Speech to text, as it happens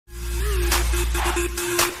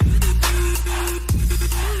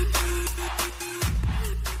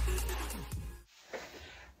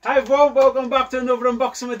everyone, welcome back to another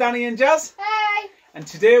unboxing with Danny and Jazz. Hey! And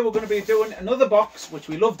today we're going to be doing another box which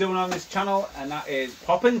we love doing on this channel, and that is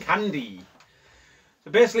Poppin' Candy.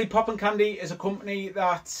 So basically Poppin' Candy is a company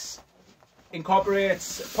that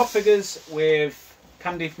incorporates pop figures with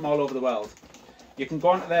candy from all over the world. You can go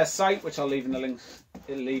onto their site, which I'll leave in the links.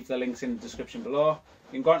 I'll leave the links in the description below.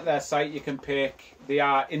 You can go onto their site, you can pick, they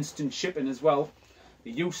are instant shipping as well.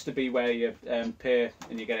 It used to be where you pay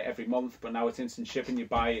and you get it every month, but now it's instant shipping. You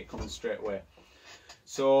buy it coming straight away.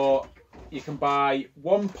 So you can buy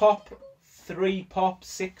 1 pop, 3 pop,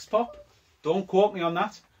 6 pop. Don't quote me on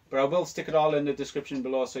that, but I will stick it all in the description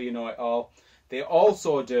below so you know it all. They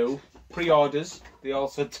also do pre-orders. They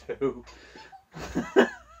also do.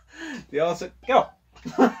 They also go.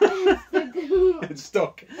 It's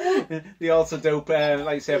stuck. They also do, like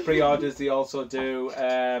I say, pre-orders. They also do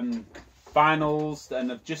vinyls, and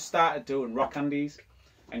I've just started doing rock candies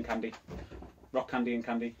and candy. Rock candy and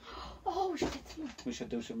candy. Oh, we should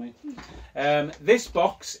do something. This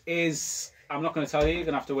box is, I'm not going to tell you, you're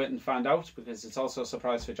going to have to wait and find out, because it's also a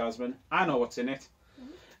surprise for Jasmine. I know what's in it,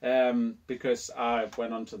 because I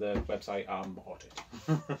went onto the website and bought it.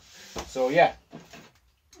 So yeah,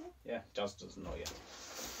 Jazz doesn't know yet.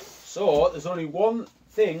 So there's only one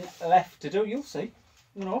thing left to do, you'll see.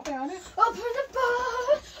 I'm going to open it. Open the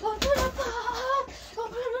box! Open the box!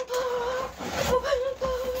 Open the box! Open the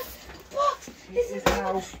box! Box is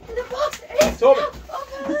now in the box is open. now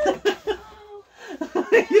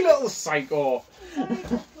open! You little psycho. I'll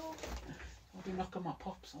be knocking my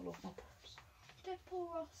pops. I love my pops. Deadpool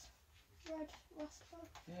Ross. Red Ross.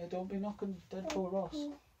 Yeah, don't be knocking Deadpool Ross.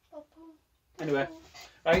 Deadpool. Anyway,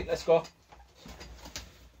 right, let's go.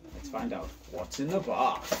 Let's find out what's in the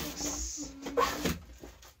box.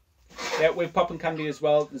 Yeah, with Poppin' Candy as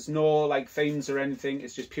well, there's no like themes or anything.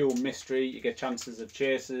 It's just pure mystery. You get chances of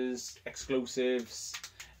chases, exclusives,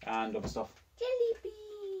 and other stuff. Jelly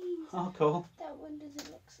beans. Oh, cool. That one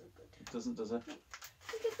doesn't look so good. It doesn't, does it? Look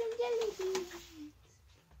at them jelly beans.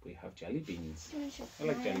 We have jelly beans. I I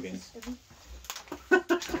like jelly beans.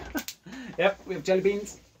 Yep, we have jelly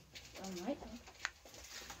beans. Alright then.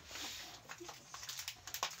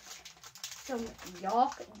 Some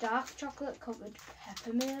dark chocolate covered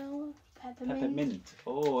peppermint. Peppermint.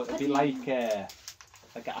 Oh, it'd be like an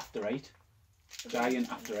After 8.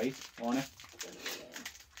 Giant After 8, won't it?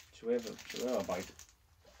 Should we have a bite?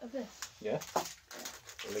 Of this? Yeah.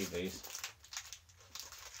 We'll leave these.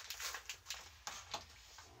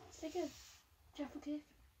 It's like a Jaffa cake.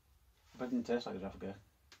 But it didn't taste like a Jaffa cake.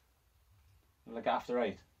 Like After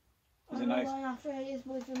 8. Is it I nice? don't know why After 8 is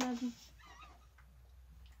with them.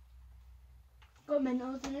 Got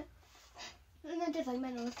Mentos in it. And I just like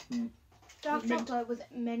Mentos. Dark chocolate with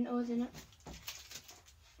Mentos in it.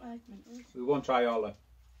 I like Mentos. We won't try all of it,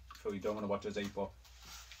 so we don't want to watch us eat, but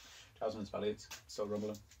Jasmine's belly, it's still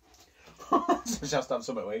rumbling. So she has to have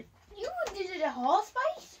something to eat. You did it a horse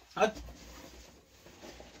bite?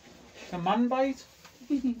 A man bite?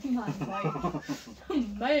 Man bite.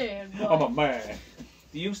 Man bite. I'm a man.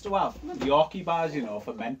 They used to have the Yorkie bars, you know,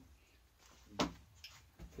 for men.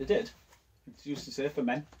 They did. It used to say for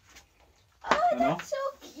men. Oh, that's so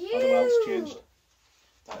cute. Oh, the world's changed.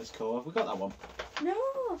 That is cool. Have we got that one? No.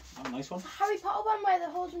 Oh, nice one. It's a Harry Potter one where they're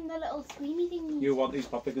holding the little squeamy things. You want these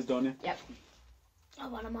pop figures, don't you? Yep. I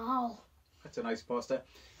want them all. That's a nice poster.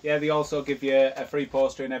 Yeah, they also give you a free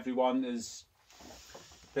poster in every one. There's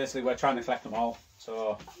basically, we're trying to collect them all.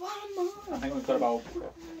 So I want them all. I think we've got about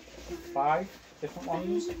 5 different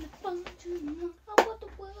ones. I want the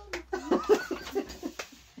world.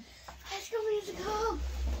 Let's go musical.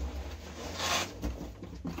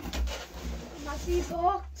 Massive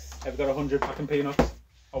box. Have we got 100 packing peanuts?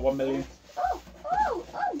 Or 1 million? Oh,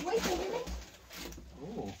 wait a minute.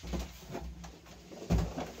 Ooh.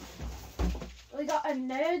 We got a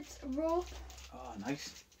nerd's rope. Oh,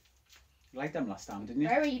 nice. You liked them last time, didn't you?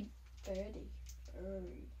 Very birdie.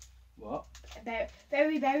 What?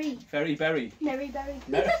 Very berry. Very berry. Mary berry.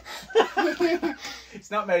 It's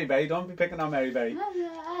not Mary Berry. Don't be picking on Mary Berry.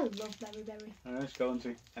 I love Mary berry. Alright, let's go on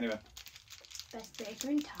to. Anyway. Best baker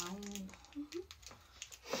in town.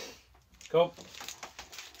 Cool.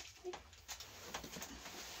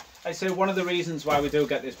 I say one of the reasons why we do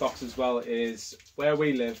get this box as well is where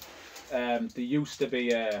we live. There used to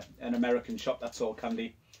be an American shop that sold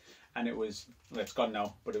candy, and it was, well, it's gone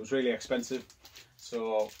now, but it was really expensive.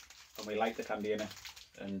 So, and we like the candy in it,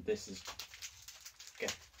 and this is,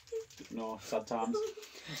 no sad times.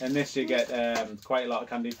 And this you get quite a lot of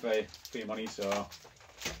candy for your money. So,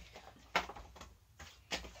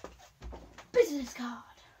 business card.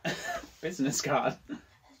 business card.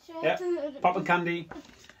 Yeah, Poppin' Candy.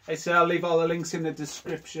 I say I'll leave all the links in the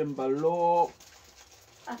description below.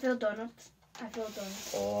 I feel donuts. I feel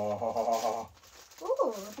donuts. Oh,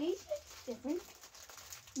 Oh, these are different.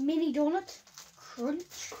 Mini donut.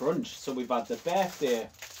 Crunch. crunch. So we've had the birthday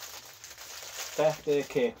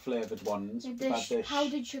cake flavoured ones. We've had the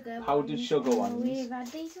powdered sugar ones. We've had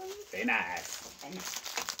these ones. Very nice. And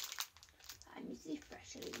this is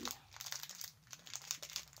freshly.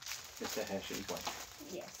 Just a Hershey's one.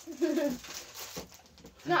 Yes.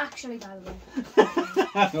 Not actually, by the way.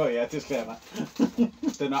 Oh yeah, disclaimer.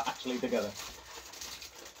 They're not actually together.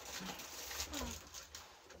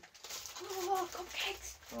 Oh,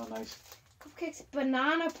 cupcakes. Oh, nice. Cupcakes,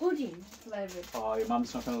 banana pudding flavoured. Oh, your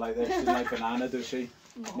mum's not going to like this. She doesn't like banana, does she?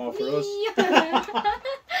 More for us.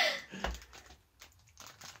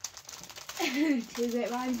 Two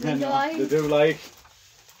great rhymes. They do like.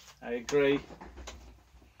 I agree.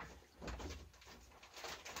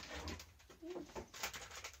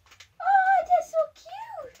 Oh, they're so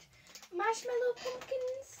cute. Marshmallow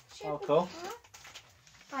pumpkins. Oh, cool.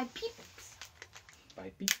 By Peeps.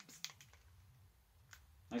 By Beeps.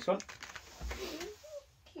 Nice one.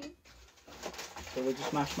 Cute. So they're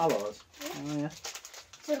just marshmallows. Yeah. Oh yeah.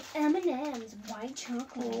 Some M&M's, white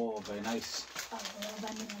chocolate. Oh, very nice. I love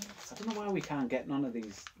M&M's. I don't know why we can't get none of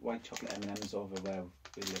these white chocolate M&M's over where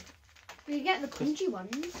we live. We get the crunchy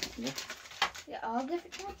ones. Yeah. Yeah, all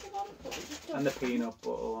different types of ones, but we just don't. And the peanut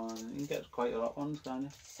butter one. You can get quite a lot of ones, can't you?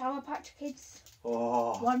 Sour Patch Kids.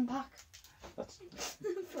 Oh. 1 pack. That's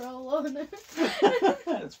For all alone.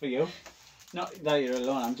 that's for you. Not that you're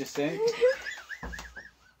alone, I'm just saying.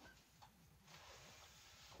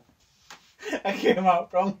 I came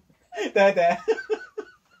out wrong. There.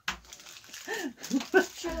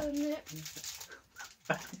 Showing it.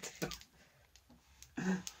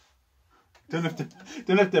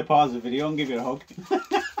 Don't have to pause the video and give you a hug.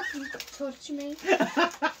 Touch me.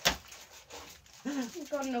 We've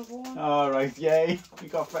got another one. Alright, yay. We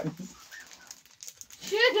got friends.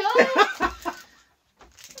 Shut up!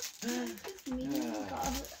 Me. Got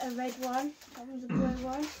a red one. That one's a blue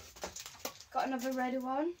one. Got another red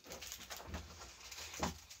one.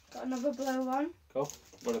 Got another blue one. Cool.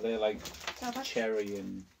 What are they like? Sour. Cherry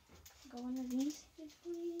and Got one of these.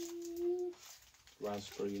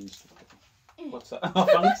 raspberry and stuff like that. What's that? Oh,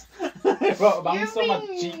 thanks. I brought a bounce on my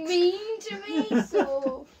You're cheeks. being mean to me,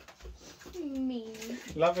 so mean.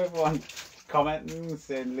 Love everyone commenting,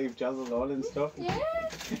 saying leave Jazz alone and stuff. Yeah.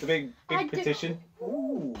 The big petition.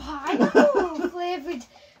 Ooh. Pineapple flavoured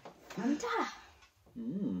Fanta.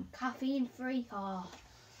 Caffeine free. Oh.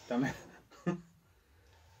 Damn it.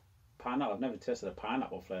 Pineapple. I've never tasted a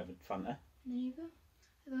pineapple flavoured Fanta. Neither.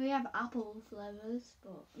 We have apple flavours,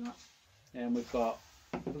 but not. And we've got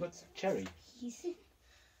cherry. Easy.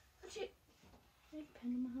 Actually, I have a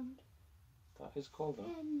pen in my hand. That is cool though.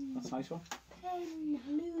 Pen. That's a nice one. Pen.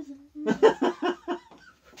 Loser.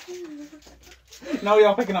 No,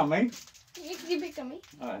 you're picking on me. You picked on me.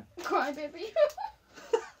 Alright. Cry, baby.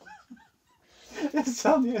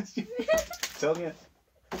 Tell me. Tell me.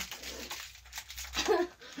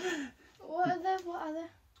 What are they?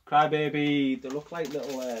 Crybaby. They look like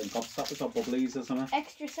little gobstoppers or bubblies or something.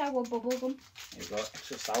 Extra sour bubblegum. You've got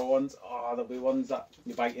extra sour ones. Oh, there'll be ones that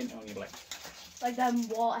you bite into and you're Like them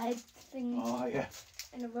waterhead things. oh yeah.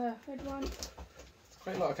 And a red one.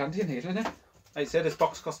 Quite a lot of candy in here, isn't it? Like I said, this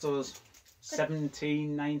box cost us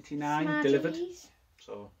 $17.99 delivered.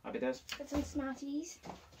 So happy days. Got some Smarties.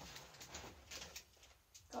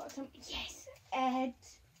 Got some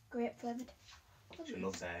airheads. Grape flavoured. She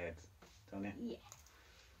loves airheads, don't you? Yeah.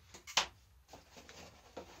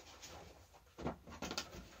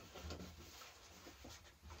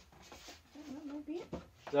 That might be it.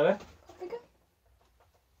 Is that it? Paprika.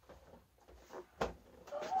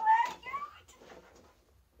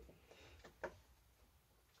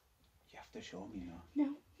 You have to show me now. No.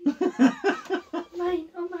 Mine.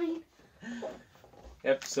 Oh, mine.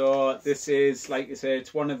 Yep, so this is, like you say,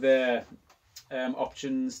 it's one of the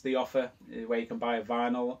options they offer where you can buy a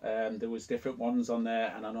vinyl. There was different ones on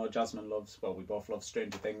there, and I know Jasmine loves, well, we both love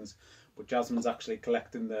Stranger Things, but Jasmine's actually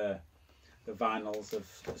collecting the vinyls of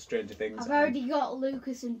Stranger Things. I've already got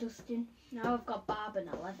Lucas and Dustin. Now I've got Barb and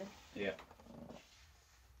 11. Yeah.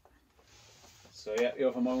 So yeah, you're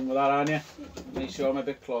over moon with that, aren't you? Make sure I'm a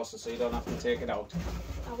bit closer so you don't have to take it out.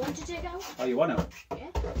 I want to take it out. Oh, you want to? Yeah.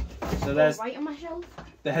 So there's right on my shelf.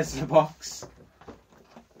 There's the box.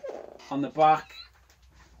 On the back.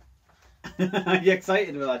 Are you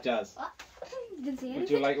excited with that, Jazz? What? You didn't see anything.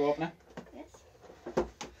 Would you like to open it? Yes.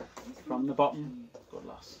 From the bottom. Good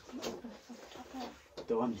lass.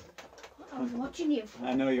 Done. I was watching you.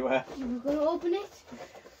 I know you were. You were going to open it.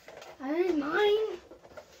 And it's mine.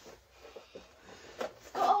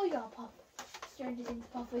 all your pop turned it into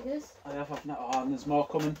pop figures. I have now. Oh, and there's more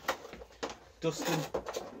coming. Dustin,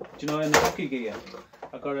 do you know in the hockey gear?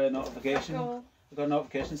 I got a notification. I got a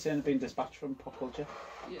notification saying I've been dispatched from Pop Culture.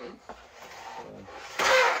 Yes.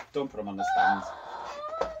 Don't put them on the stands.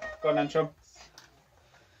 Go on then, chum.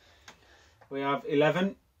 We have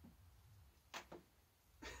 11.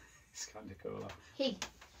 It's kind of cool. He.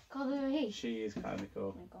 Call her he. She is kind of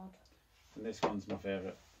cool. Oh my god. And this one's my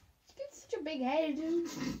favourite. She's got such a big head.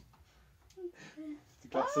 The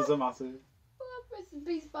glasses are massive. Oh, rest in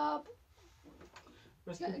peace, Bob.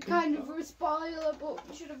 Rest in peace, Kind Bob. of a spoiler, but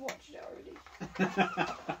you should have watched it already.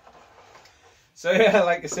 So yeah,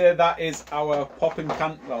 like I said, that is our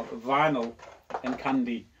vinyl and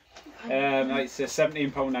candy. Like I say,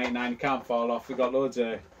 £17.99. You can't fall off. We got loads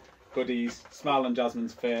of goodies. Smile on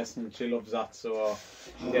Jasmine's face, and she loves that. So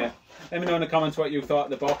yeah, let me know in the comments what you thought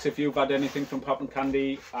of the box. If you've had anything from Poppin'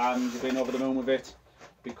 Candy and you've been over the moon with it,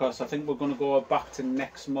 because I think we're going to go back to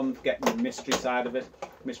next month getting the mystery side of it,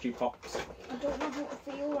 mystery pops. I don't know how to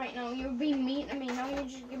feel right now. You're being mean to me. Now you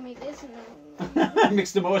just give me this and then...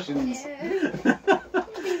 Mixed emotions. Yeah. You're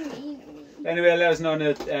being mean to me. Anyway, let us know in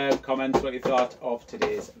the comments what you thought of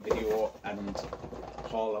today's video and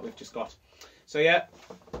haul that we've just got. So yeah,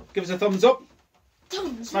 give us a thumbs up.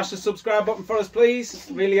 Smash the subscribe button for us, please.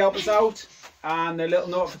 Really help us out. And the little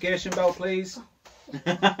notification bell, please.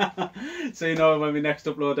 So you know when we next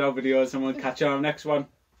upload our videos, and we'll catch you on the next one.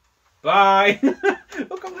 Bye.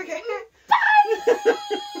 Look, I'm like, Bye.